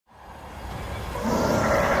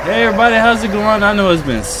Hey everybody, how's it going? I know it's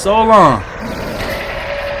been so long.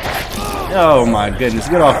 Oh my goodness,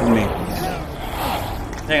 get off of me.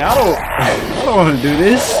 Dang, I don't want to do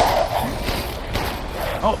this.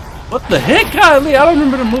 Oh, what the heck, GOATEli? I don't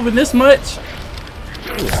remember them moving this much.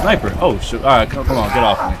 Ooh, sniper. Oh shoot. Alright, come on, get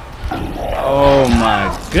off me. Oh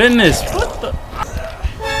my goodness. What the?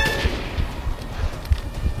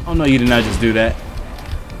 Oh no, you did not just do that.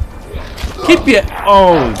 Keep your...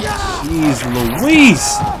 Oh, jeez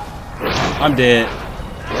Louise. I'm dead.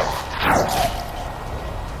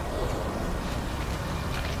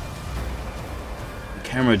 The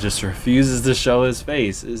camera just refuses to show his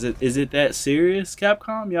face. Is it that serious,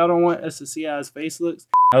 Capcom? Y'all don't want us to see how his face looks?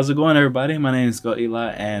 How's it going, everybody? My name is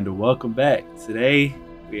GOATEli and welcome back. Today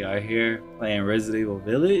we are here playing Resident Evil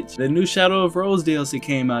Village. The new Shadow of Rose DLC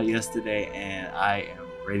came out yesterday and I am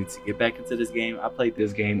ready to get back into this game. I played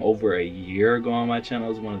this game over a year ago on my channel.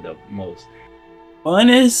 It was one of the most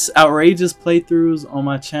funnest, outrageous playthroughs on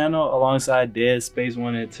my channel alongside Dead Space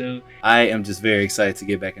 1 and 2. I am just very excited to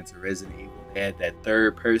get back into Resident Evil. They had that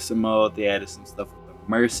third person mode, they added some stuff with the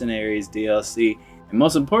Mercenaries DLC, and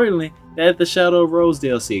most importantly, they had the Shadow of Rose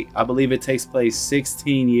DLC. I believe it takes place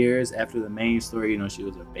 16 years after the main story. You know, she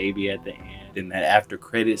was a baby at the end, and that after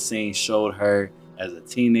credit scene showed her as a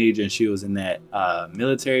teenager and she was in that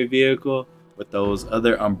military vehicle with those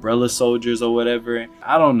other umbrella soldiers or whatever.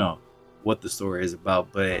 I don't know what the story is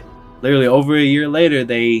about, but literally over a year later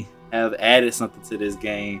they have added something to this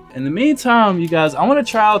game. In the meantime, you guys, I want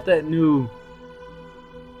to try out that new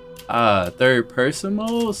third person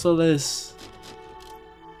mode. So let's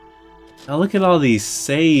now look at all these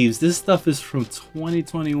saves. This stuff is from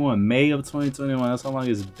 2021, May of 2021. That's how long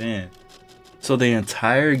it's been. So the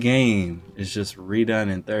entire game is just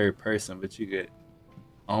redone in third person, but you could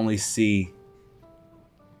only see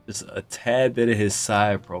just a tad bit of his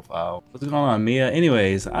side profile. What's going on, Mia?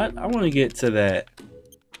 Anyways, I want to get to that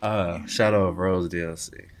Shadow of Rose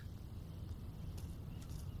DLC.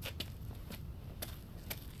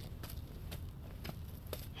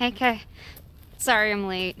 Hey, Kay. Sorry I'm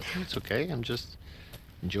late. It's okay. I'm just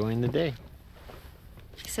enjoying the day.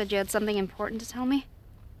 You said you had something important to tell me?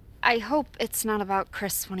 I hope it's not about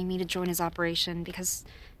Chris wanting me to join his operation, because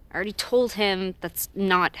I already told him that's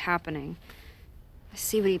not happening. I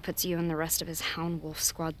see what he puts you and the rest of his Hound Wolf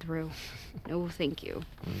squad through. No, thank you.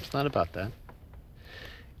 It's not about that.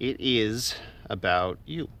 It is about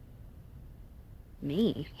you.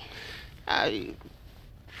 Me? I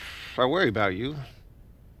worry about you.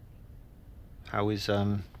 How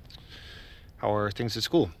are things at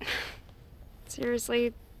school?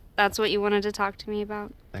 Seriously? That's what you wanted to talk to me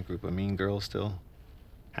about? That group of mean girls still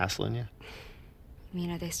hassling you? You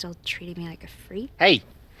mean, are they still treating me like a freak? Hey!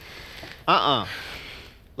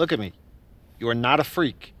 Look at me. You are not a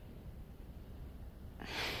freak.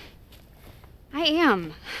 I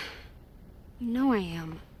am. You know I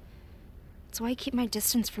am. That's why I keep my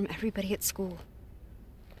distance from everybody at school.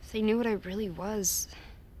 If they knew what I really was.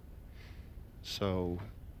 So...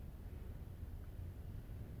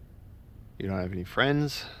 you don't have any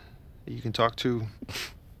friends that you can talk to?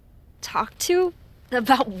 Talk to?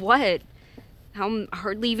 About what? How I'm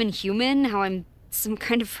hardly even human? How I'm some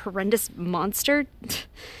kind of horrendous monster?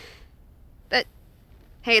 But,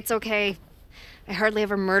 hey, it's okay. I hardly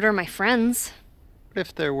ever murder my friends. What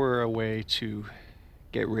if there were a way to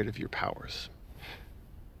get rid of your powers?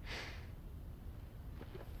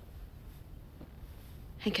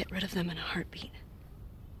 I'd get rid of them in a heartbeat.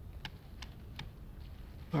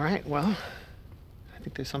 All right, well, I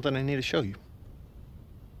think there's something I need to show you.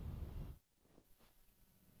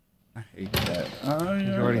 I hate that.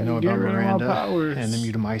 You already know about Miranda and the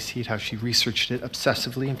mutamycete, how she researched it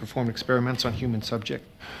obsessively and performed experiments on human subject.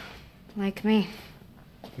 Like me.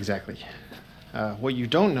 Exactly. What you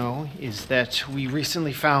don't know is that we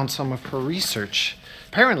recently found some of her research.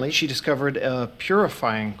 Apparently, she discovered a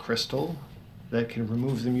purifying crystal that can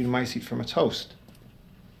remove the mutamycete from its host.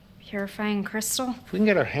 Purifying crystal? If we can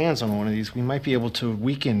get our hands on one of these, we might be able to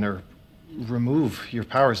weaken or remove your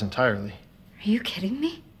powers entirely. Are you kidding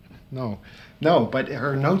me? No, but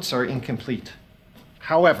her notes are incomplete.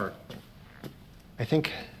 However, I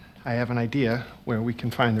think I have an idea where we can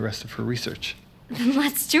find the rest of her research.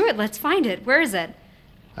 Let's do it. Let's find it. Where is it?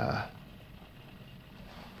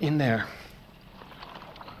 In there.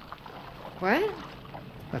 What?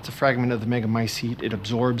 That's a fragment of the megamycete. It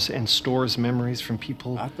absorbs and stores memories from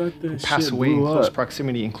people who pass shit away in blew close up.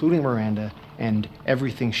 proximity, including Miranda, and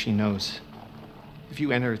everything she knows. If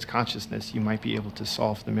you enter its consciousness, you might be able to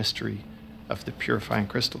solve the mystery of the purifying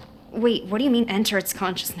crystal. Wait, what do you mean enter its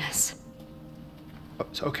consciousness?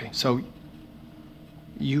 Okay, so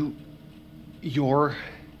your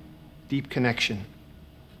deep connection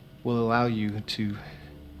will allow you to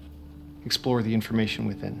explore the information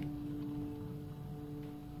within.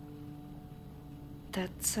 That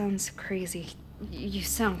sounds crazy. You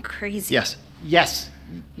sound crazy.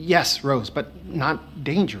 Yes, Rose, but not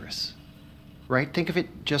dangerous. Right? Think of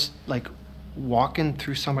it just like walking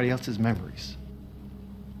through somebody else's memories.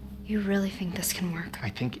 You really think this can work? I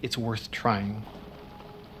think it's worth trying.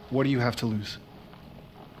 What do you have to lose?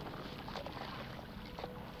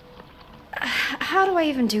 How do I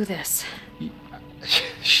even do this?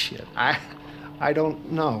 Shit, I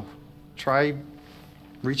don't know. Try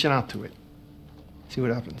reaching out to it. See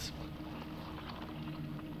what happens.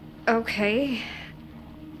 Okay.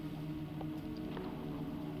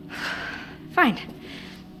 Fine.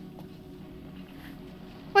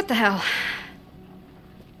 What the hell?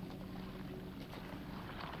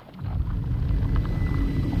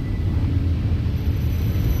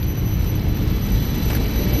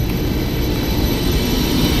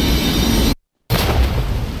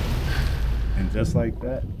 And just like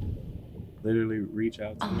that, literally reach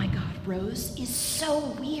out to Oh my god, Rose is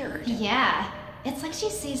so weird. Yeah, it's like she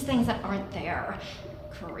sees things that aren't there.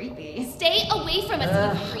 Creepy. Stay away from us,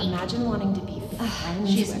 you freak. Imagine wanting to be friends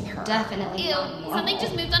She's with her. definitely Ew, not normal. something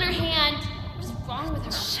just moved on her hand. What's wrong with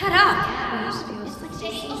her? Shut up! It's like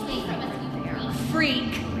Stay she sees away things from that us, aren't you there.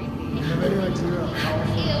 freak. Freak. Ew,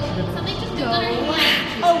 something just moved on her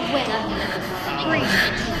hand. Oh, wait.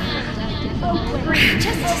 Oh, wait.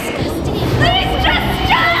 Just disgusting. Please just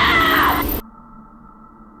stop!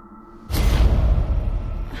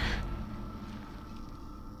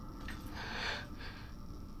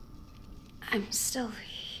 I'm still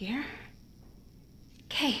here?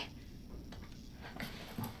 Kay.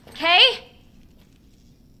 Kay?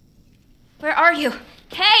 Where are you?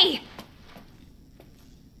 Kay!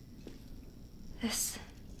 This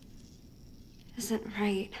isn't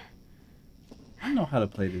right. I don't know how to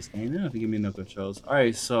play this game. They don't have to give me no controls.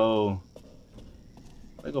 Alright, so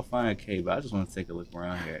I go find a cave, but I just want to take a look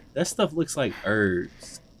around here. That stuff looks like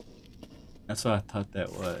herbs. That's what I thought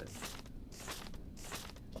that was.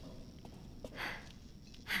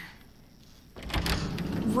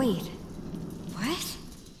 Wait. What?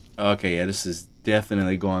 Okay, yeah, this is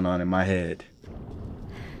definitely going on in my head.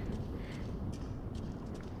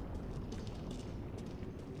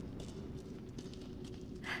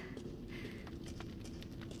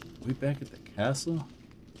 We back at the castle?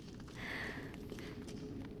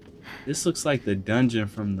 This looks like the dungeon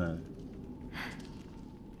from the...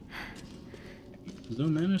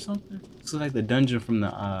 Zoom in or something? This looks like the dungeon from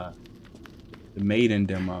the Maiden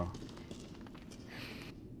demo.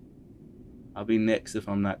 I'll be next if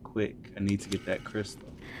I'm not quick. I need to get that crystal.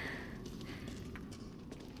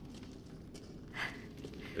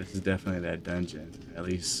 This is definitely that dungeon. At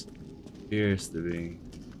least appears to be.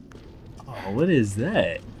 Oh, what is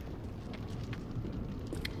that?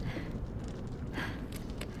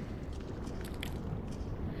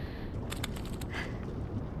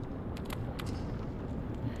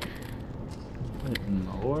 What in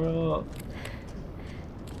the world?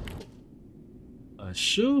 A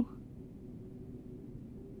shoe?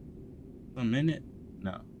 A minute?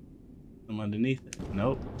 No. I'm underneath it.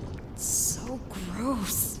 Nope. So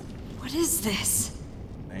gross. What is this?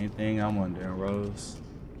 Same thing I'm wondering, Rose.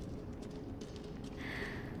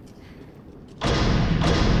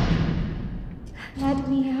 Let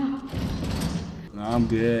me out. No, I'm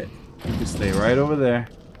good. You can stay right over there.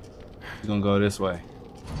 We're gonna go this way.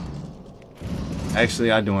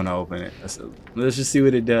 Actually, I do want to open it. Let's just see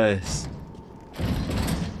what it does.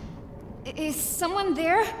 Is someone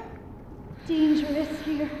there? Dangerous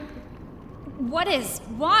here. What is?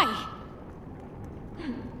 Why?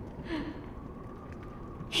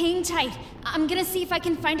 Hang tight. I'm gonna see if I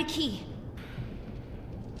can find a key.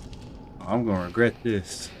 I'm gonna regret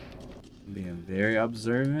this. I'm being very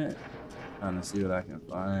observant. Trying to see what I can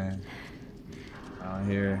find out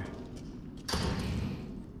here.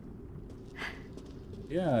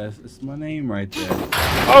 Yeah, it's my name right there.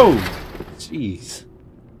 Oh! Jeez.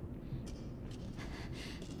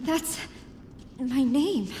 That's my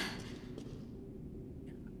name.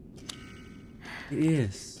 It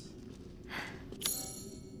is.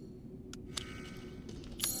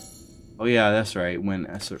 Oh yeah, that's right. When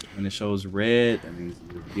it shows red, that means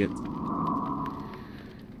you get.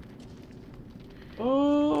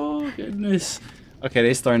 Oh goodness. Okay,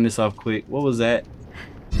 they starting this off quick. What was that?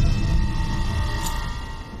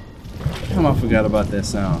 Damn, I forgot about that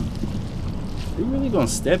sound. Are you really gonna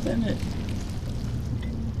step in it?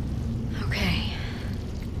 Okay.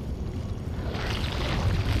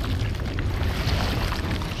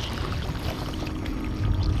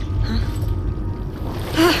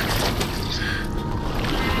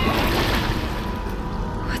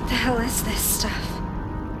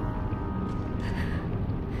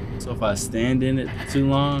 if I stand in it too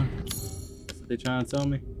long. That's what they trying to tell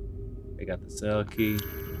me. They got the cell key.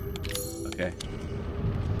 Okay.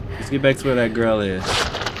 Let's get back to where that girl is.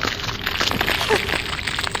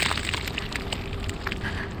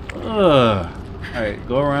 Ugh. Alright,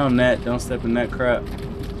 go around that. Don't step in that crap.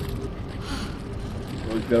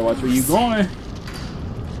 Always gotta watch where you going.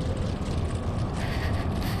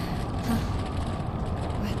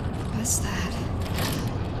 What was that?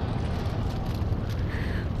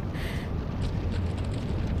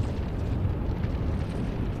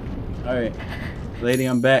 Alright. Lady,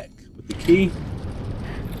 I'm back with the key.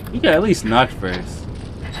 You can at least knock first.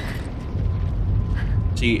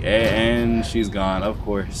 And she's gone, of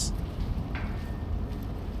course.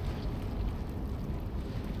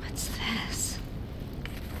 What's this?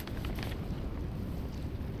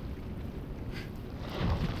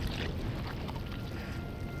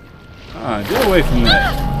 Ah, get away from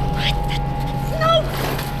that. No!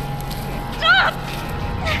 Stop!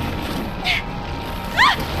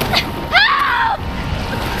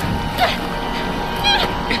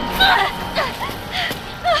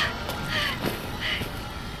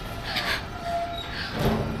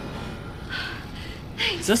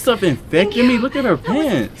 Is that stuff infecting me? Look at her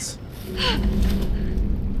pants.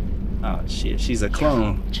 Oh shit, she's a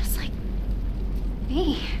clone. Just like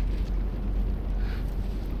me.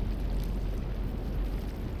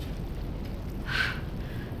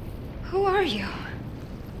 Who are you?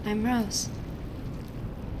 I'm Rose.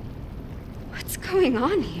 What's going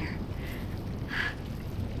on here?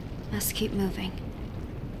 Must keep moving.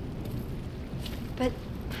 But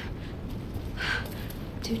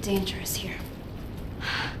too dangerous here.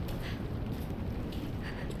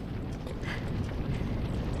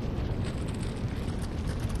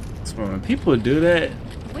 So when people do that,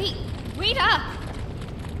 Wait up!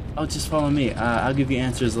 oh, just follow me. I'll give you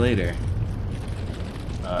answers later.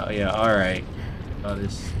 Yeah, alright. All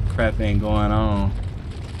this crap ain't going on.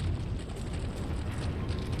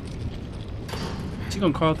 She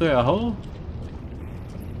gonna crawl through a hole?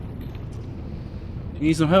 You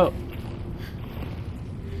need some help?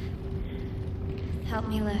 Help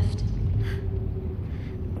me lift.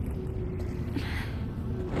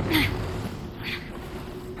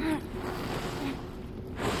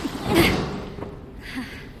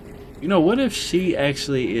 You know, what if she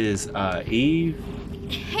actually is Eve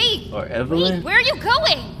Hey! or Evelyn? Wait, where are you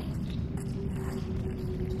going?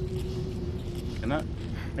 Can I?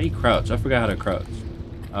 How you crouch? I forgot how to crouch.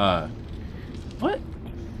 What?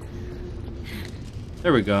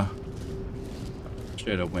 There we go.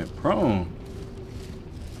 Straight up went prone.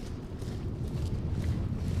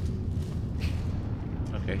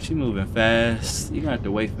 Okay, she moving fast. You gonna have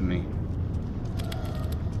to wait for me.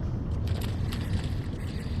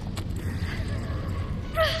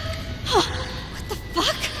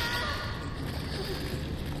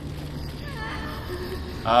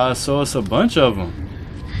 So it's a bunch of them.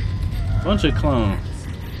 Bunch of clones.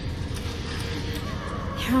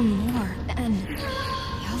 There are more, and they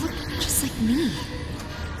all look just like me.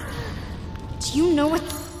 Do you know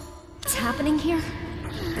what's happening here?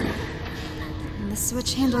 And the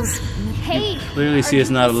switch handles. Hey! Clearly see it's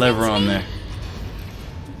not a lever on there.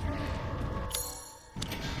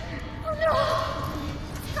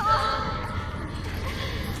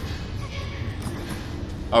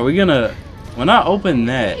 Are we gonna, when I open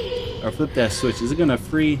that or flip that switch, is it gonna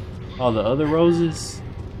free all the other roses?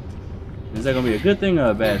 Is that gonna be a good thing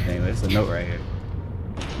or a bad thing? There's a note right here.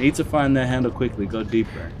 Need to find that handle quickly. Go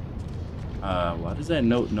deeper. Why does that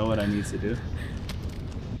note know what I need to do?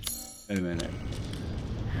 Wait a minute.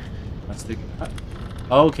 I'm sticking.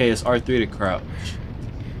 Oh, okay, it's R3 to crouch.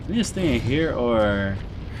 Can you stay in here or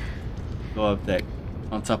go up that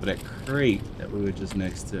on top of that crate that we were just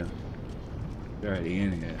next to? We're already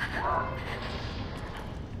in here.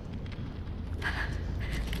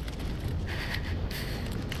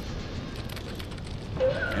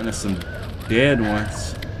 And there's some dead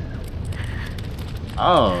ones.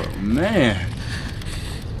 Oh man.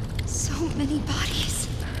 So many bodies.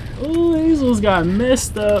 Oh, these ones got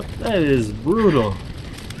messed up. That is brutal.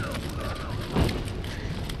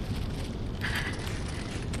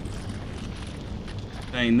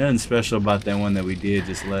 There ain't nothing special about that one that we did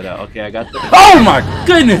just let out. Okay, I got the. Oh my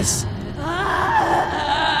goodness!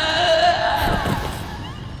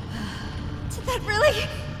 Did that really?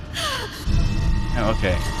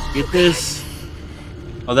 Okay, get this.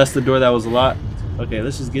 Oh, that's the door that was locked. Okay,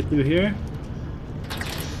 let's just get through here.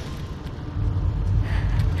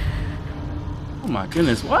 Oh my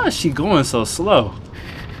goodness, why is she going so slow?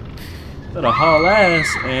 Got a haul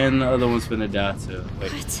ass, and the other one's finna die too.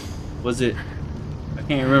 Wait, What? was it? I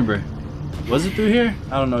can't remember. Was it through here?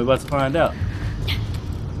 I don't know. We're about to find out.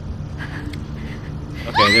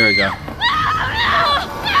 Okay, there we go.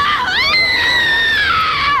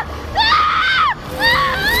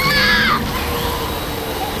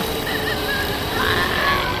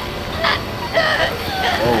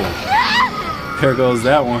 Oh, there goes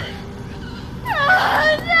that one.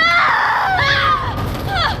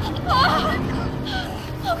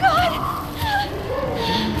 Oh God!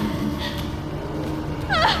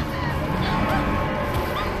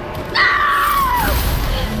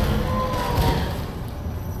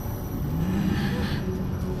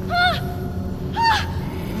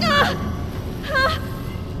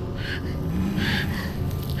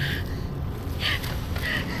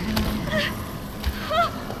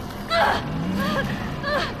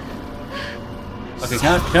 Okay,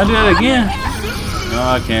 can I do that again? No,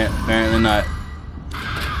 I can't. Apparently not.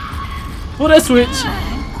 Pull that switch.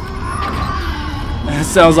 That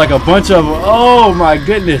sounds like a bunch of them. Oh my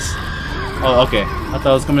goodness. Oh, okay. I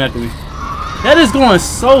thought it was coming after me. That is going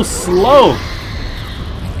so slow.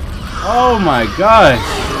 Oh my gosh.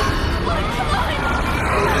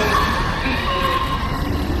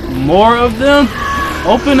 More of them?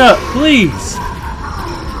 Open up, please.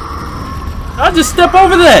 I'll just step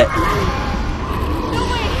over that.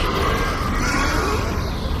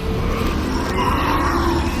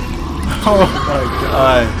 Oh my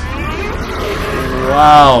god.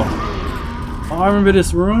 Wow. Oh, I remember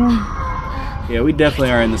this room? Yeah, we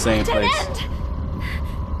definitely are in the same place.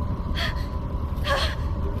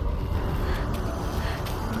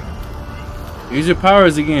 Use your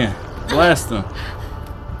powers again. Blast them.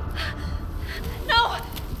 No!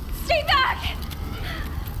 Stay back!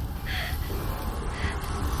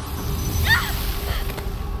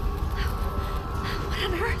 What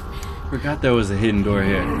on earth? Forgot there was a hidden door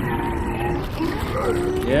here.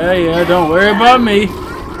 Yeah, don't worry about me.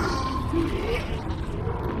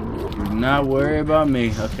 Do not worry about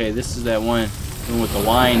me. Okay, this is that one with the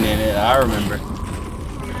wine in it. I remember.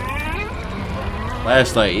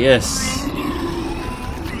 Flashlight, yes.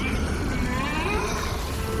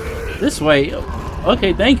 This way.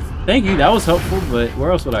 Okay, thank you. That was helpful, but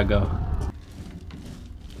where else would I go?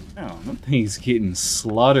 Oh, them things getting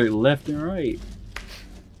slaughtered left and right.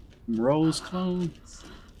 Rose clones.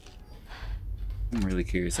 I'm really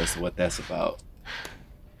curious as to what that's about.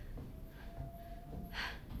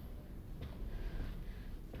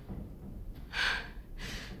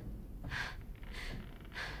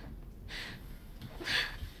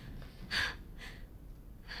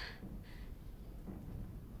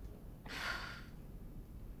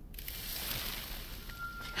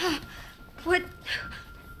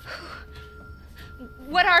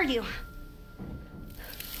 What are you?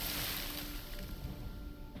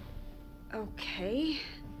 Okay.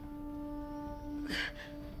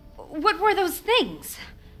 What were those things?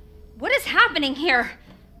 What is happening here?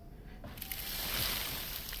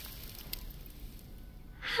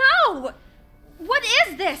 How? What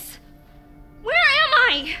is this? Where am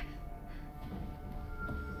I?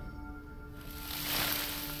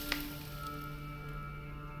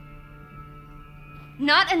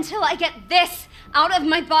 Not until I get this out of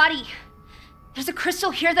my body. There's a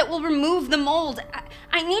crystal here that will remove the mold.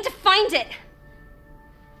 I need to find it.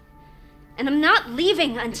 And I'm not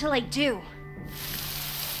leaving until I do.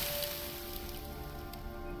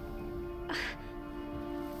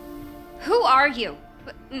 Who are you?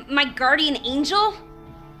 My guardian angel?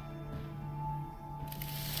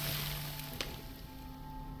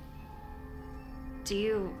 Do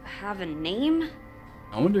you have a name?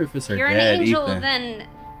 I wonder if it's her You're dad, an angel, Ethan. then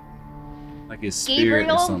Like his spirit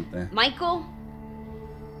Gabriel? or something. Michael?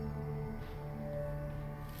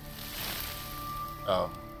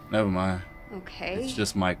 Oh, never mind. Okay. It's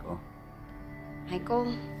just Michael.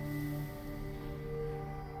 Michael?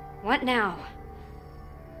 What now?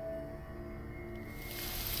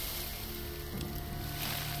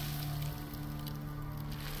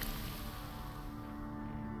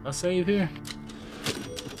 I'll save here.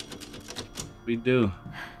 We do.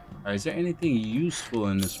 Alright, is there anything useful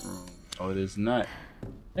in this room? Oh, it is not.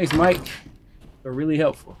 Thanks, Mike. They're really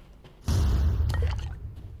helpful.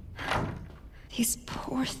 These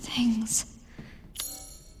poor things.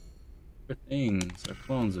 Poor things are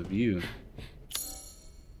clones of you.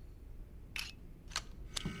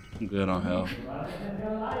 I'm good on health.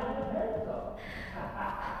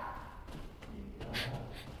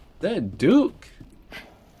 That Duke?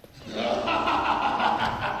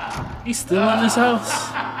 He's still in this house?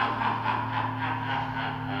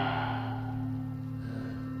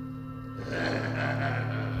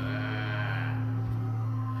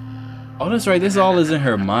 Oh, that's right. This all is in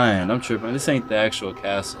her mind. I'm tripping. This ain't the actual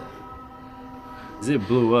castle. 'Cause it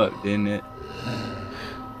blew up, didn't it?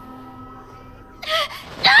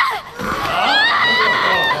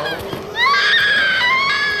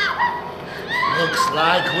 Looks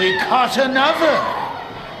like we caught another.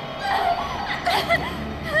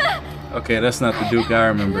 Okay, that's not the Duke I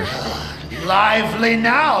remember. Lively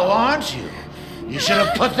now, aren't you? You should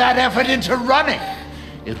have put that effort into running.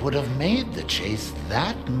 It would have made the chase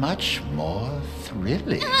that much more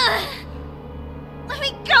thrilling. Let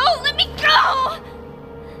me go! Let me go!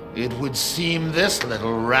 It would seem this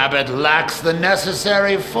little rabbit lacks the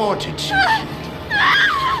necessary fortitude.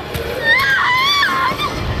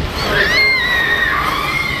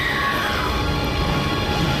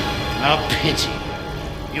 A pity.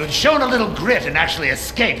 You had shown a little grit and actually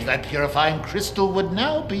escaped, that purifying crystal would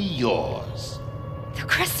now be yours. The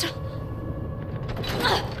crystal.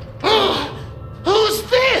 Who's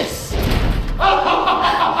this?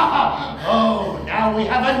 Oh, now we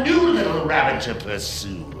have a new little rabbit to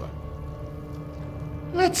pursue.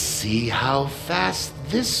 Let's see how fast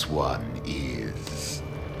this one is.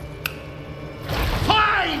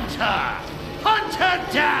 Find her! Hunt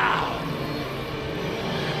her down!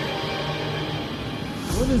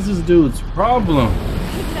 What is this dude's problem?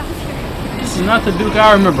 This is not the Duke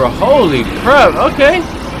I remember. Holy crap. Okay.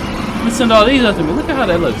 Let me send all these after me. Look at how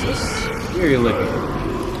that looks. That's scary looking.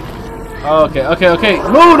 Okay.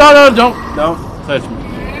 Move! No, don't touch me.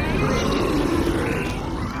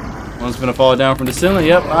 One's gonna fall down from the ceiling.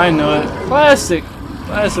 Yep, I know it. Classic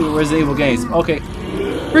Resident Evil games. Okay.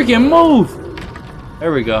 Freaking move!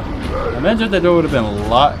 There we go. Imagine if that door would have been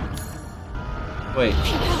locked. Wait.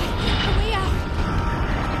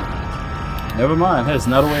 Never mind, that's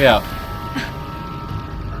not a way out.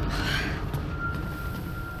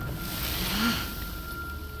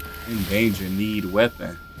 In danger, need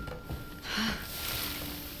weapon.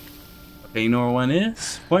 Okay, you know where one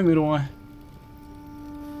is? Point me to one.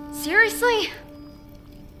 Seriously?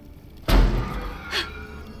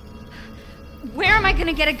 Where am I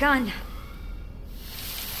gonna get a gun?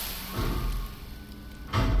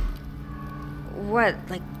 What,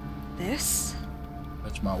 like this?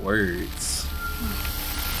 Watch my words.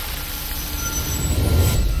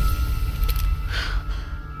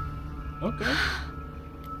 Okay.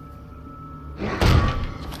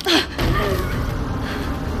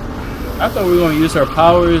 I thought we were going to use our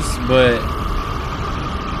powers, but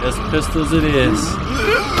just pistols it is.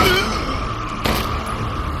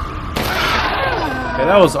 Okay,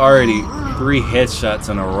 that was already 3 headshots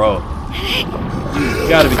in a row. You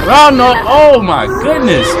gotta be. Oh no! Oh my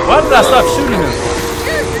goodness! Why did I stop shooting him?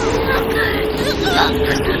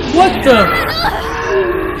 What the?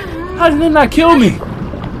 How did it not kill me?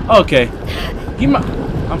 Okay.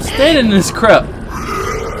 I'm standing in this crap.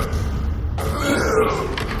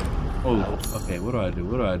 Oh, okay. What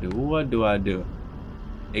do I do?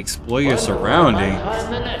 Explore your surroundings.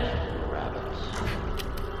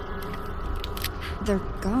 They're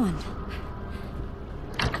gone.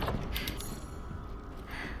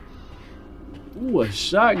 Ooh, a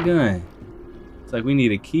shotgun. It's like we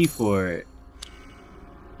need a key for it.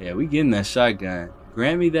 Yeah, we getting that shotgun.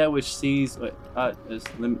 Grant me that which sees. Wait, let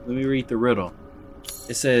me read the riddle.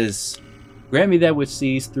 It says, "Grant me that which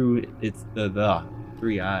sees through its the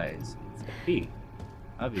 3 eyes." It's a key,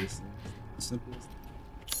 obviously. Simple as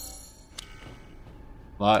that.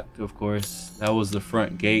 Locked, of course. That was the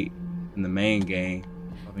front gate in the main game.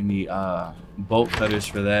 We need bolt cutters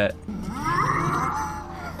for that.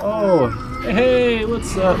 Oh, hey,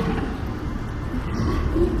 what's up?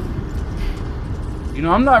 You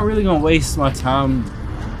know, I'm not really gonna waste my time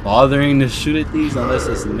bothering to shoot at these unless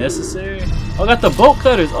it's necessary. Oh, I got the bolt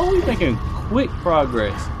cutters. Oh, we're making quick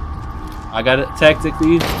progress. I got it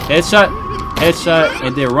tactically. Headshot,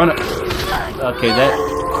 and then run up. Okay, that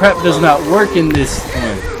crap does not work in this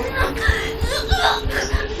one.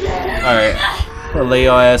 Alright, I'll lay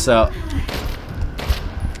your ass out.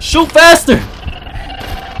 Shoot faster!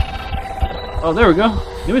 Oh, there we go.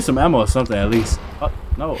 Give me some ammo or something at least. Oh,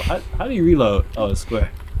 no, how do you reload? Oh, it's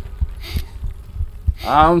square.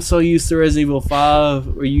 I'm so used to Resident Evil 5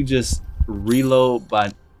 where you just reload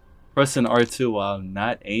by pressing R2 while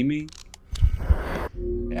not aiming.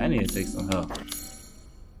 Yeah, I need to take some help.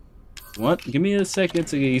 What? Give me a second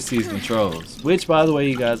to get used to these controls. Which, by the way,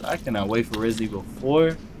 you guys, I cannot wait for Resident Evil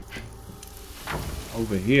 4.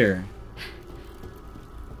 Over here.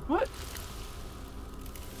 What?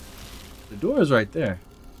 The door is right there.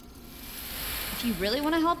 If you really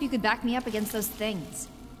want to help, you could back me up against those things.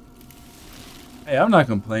 Hey, I'm not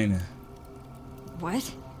complaining.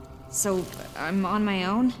 What? So, I'm on my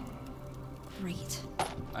own? Great.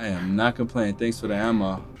 I am not complaining. Thanks for the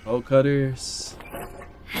ammo. Bolt cutters.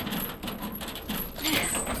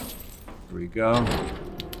 Here we go.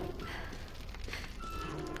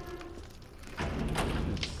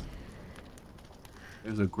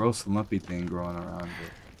 There's a gross lumpy thing growing around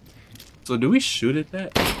it. So do we shoot at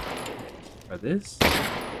that? Or this?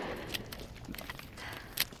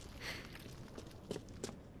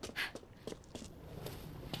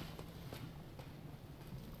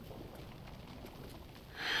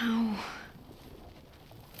 How?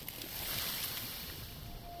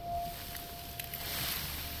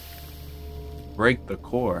 Break the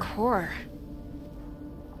core. Core?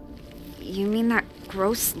 You mean that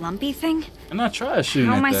gross lumpy thing? And I tried shooting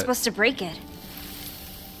How at am I that. supposed to break it?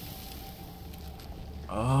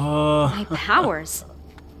 Oh. My powers.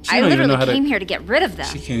 She I don't even know literally how to- came here to get rid of them.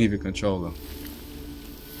 She can't even control them.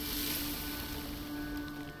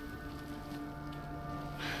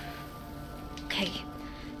 Okay,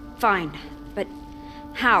 fine. But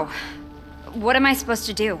how? What am I supposed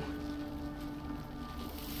to do?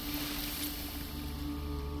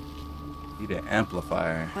 Need an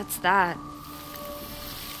amplifier. What's that?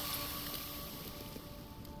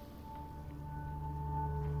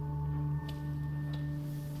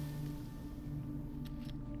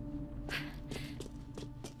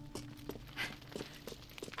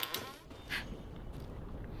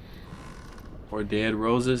 Or dead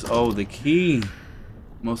roses. Oh, the key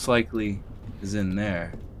most likely is in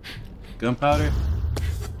there. Gunpowder?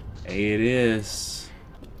 Hey, it is.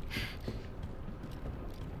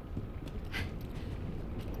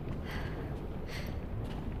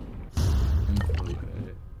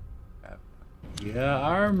 Yeah,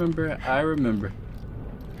 I remember.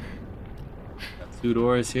 Got 2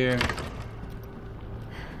 doors here.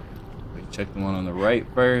 We check the one on the right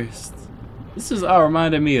first. This is all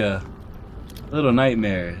reminded me of Little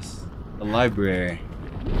Nightmares, the library.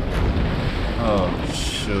 Oh,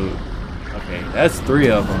 shoot. Okay, that's 3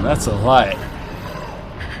 of them. That's a lot.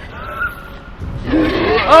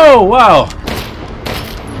 Oh, wow.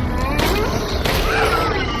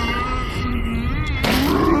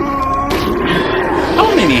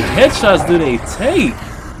 How many headshots do they take?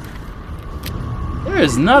 There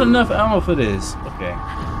is not enough ammo for this. Okay.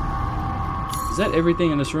 Is that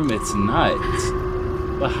everything in this room? It's not.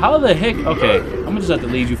 But how the heck? Okay, I'm gonna just have to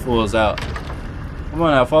lead you fools out. Come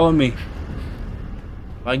on now, follow me.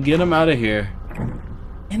 If I can get them out of here.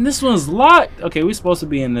 And this one's locked. Okay, we're supposed to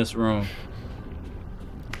be in this room.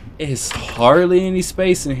 It's hardly any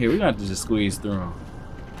space in here. We're gonna have to just squeeze through them.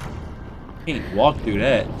 Can't walk through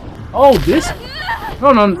that. Oh, this?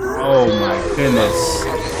 No, no. Oh my goodness.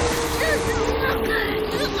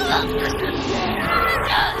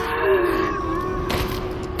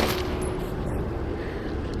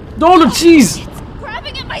 Oh, the cheese! It's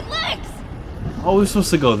grabbing at my legs! Oh, we're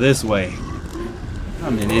supposed to go this way.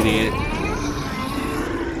 I'm an idiot.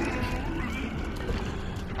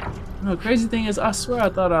 No, crazy thing is, I swear I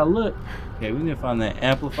thought I looked. Okay, we need to find that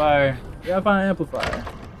amplifier. Yeah, I found an amplifier.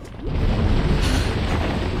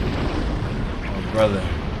 Oh, brother.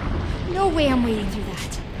 No way I'm wading through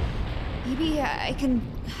that. Maybe I can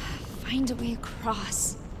find a way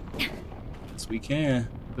across. Yes, we can.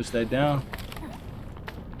 Push that down.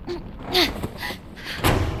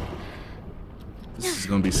 This is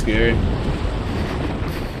gonna be scary.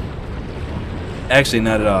 Actually,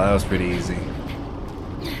 not at all. That was pretty easy.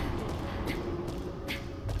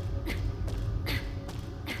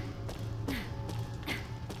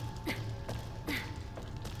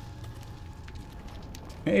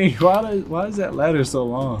 Hey, why is that ladder so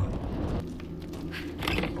long?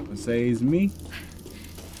 It says me.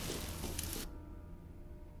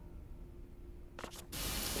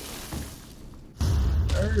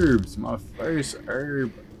 Herbs, my first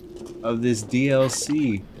herb of this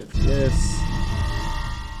DLC. Yes.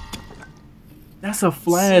 That's a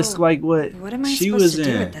flask, So, like what am I she supposed was to do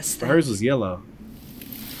in. with this But thing? hers was yellow.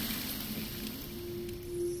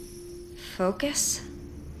 Focus?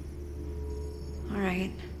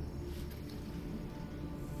 Alright.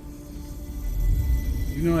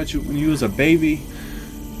 You know what? When you was a baby,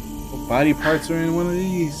 what body parts are in one of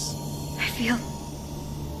these? I feel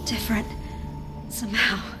different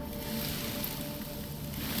somehow.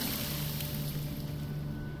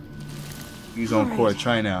 He's on court.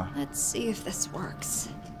 Try now. Let's see if this works.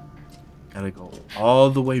 Gotta go all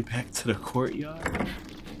the way back to the courtyard.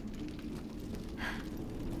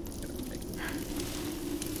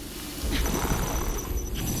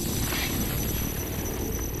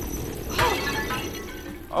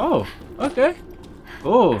 Oh, okay.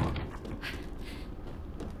 Cool.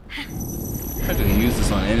 I can use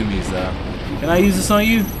this on enemies though. Can I use this on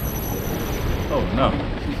you? Oh no.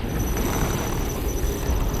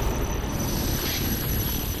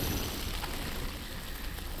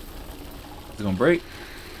 It's gonna break?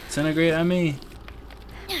 Disintegrate, I mean.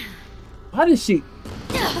 Why did she...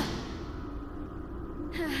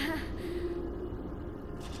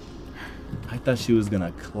 I thought she was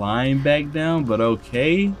gonna climb back down, but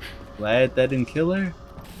okay. Glad that didn't kill her.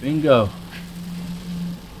 Bingo.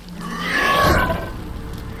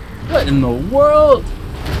 What in the world?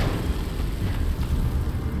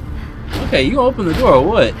 Okay, you open the door or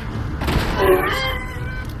what?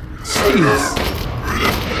 Jeez.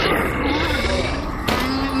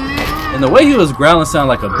 And the way he was growling sounded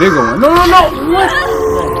like a bigger one. No, no, no! What?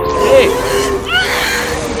 Hey!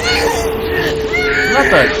 I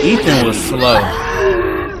thought Ethan was slow.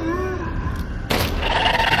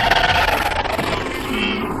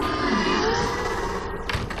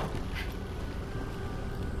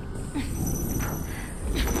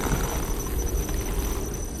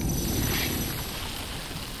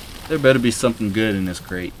 There better be something good in this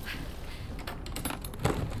crate.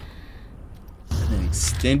 An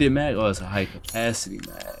extended mag? Oh, it's a high capacity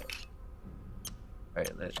mag.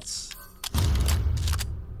 Alright, let's...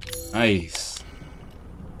 Nice.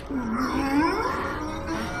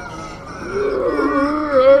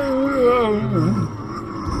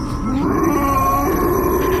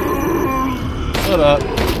 Shut up.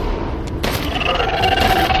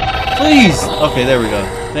 Please! Okay, there we go.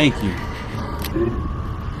 Thank you.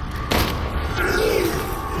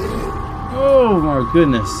 Oh my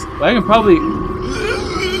goodness. I can probably...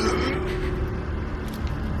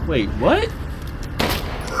 Wait, what?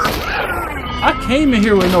 I came in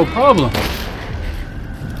here with no problem.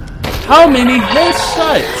 How many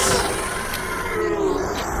headshots?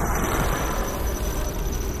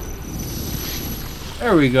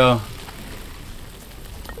 There we go.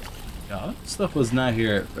 Y'all, stuff was not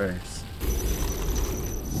here at first.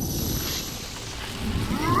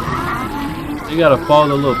 You gotta follow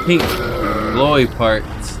the little pink glowy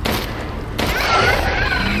parts.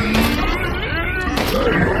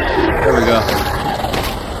 There we go.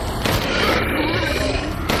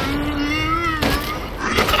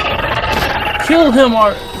 Kill him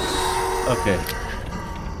or... Okay.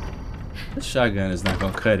 This shotgun is not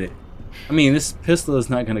gonna cut it. I mean, this pistol is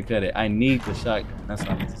not gonna cut it. I need the shotgun. That's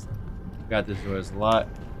what I'm saying. Got this door is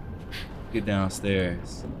locked. Get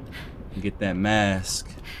downstairs. And get that mask.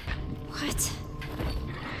 What?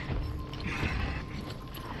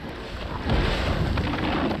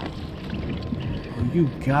 You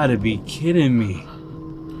gotta be kidding me.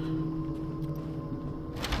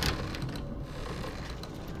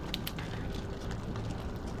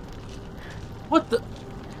 What the?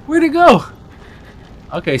 Where'd it go?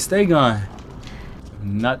 Okay, stay gone.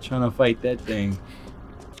 I'm not trying to fight that thing.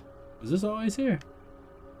 Was this always here?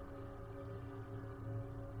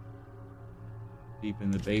 Deep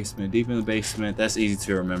in the basement, deep in the basement. That's easy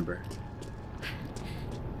to remember.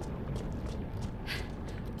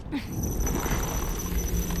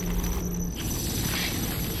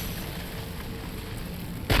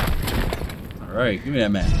 Alright, give me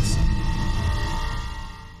that mask.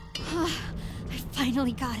 I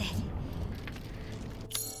finally got it.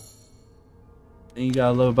 Thing you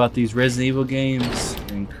gotta love about these Resident Evil games,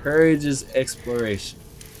 it encourages exploration.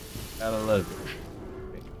 Gotta love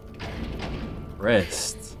it.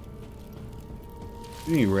 Rest.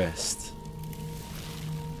 Give me rest.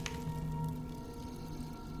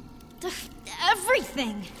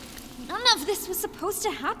 Everything! None of this was supposed to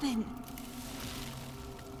happen.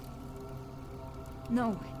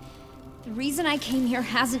 No. The reason I came here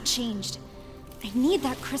hasn't changed. I need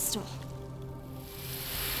that crystal.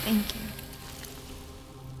 Thank you.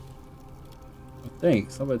 Well,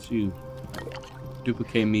 thanks. How about you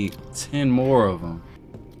duplicate me 10 more of them?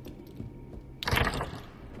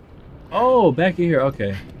 Oh, back in here.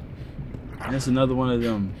 Okay. That's another one of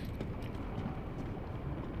them.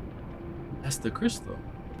 That's the crystal.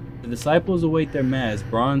 The disciples await their mask,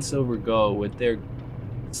 bronze, silver, gold, with their...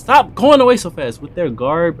 Stop going away so fast! With their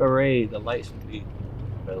garb array, the light should be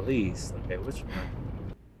released. Okay, which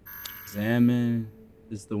one? Examine.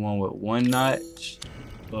 This is the one with one notch.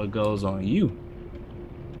 So it goes on you.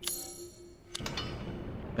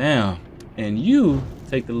 Bam. And you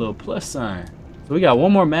take the little plus sign. So we got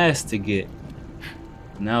one more mask to get.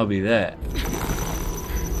 And that'll be that.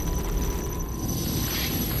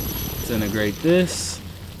 Let's integrate this.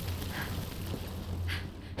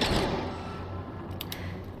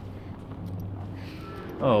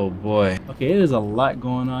 Oh boy. Okay, there's a lot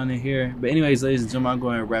going on in here. But anyways, ladies and gentlemen, I'm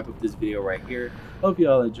going to wrap up this video right here. Hope you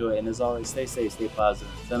all enjoy. And as always, stay safe, stay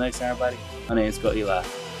positive. Until next time, everybody, my name is GOATEli.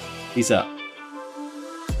 Peace out.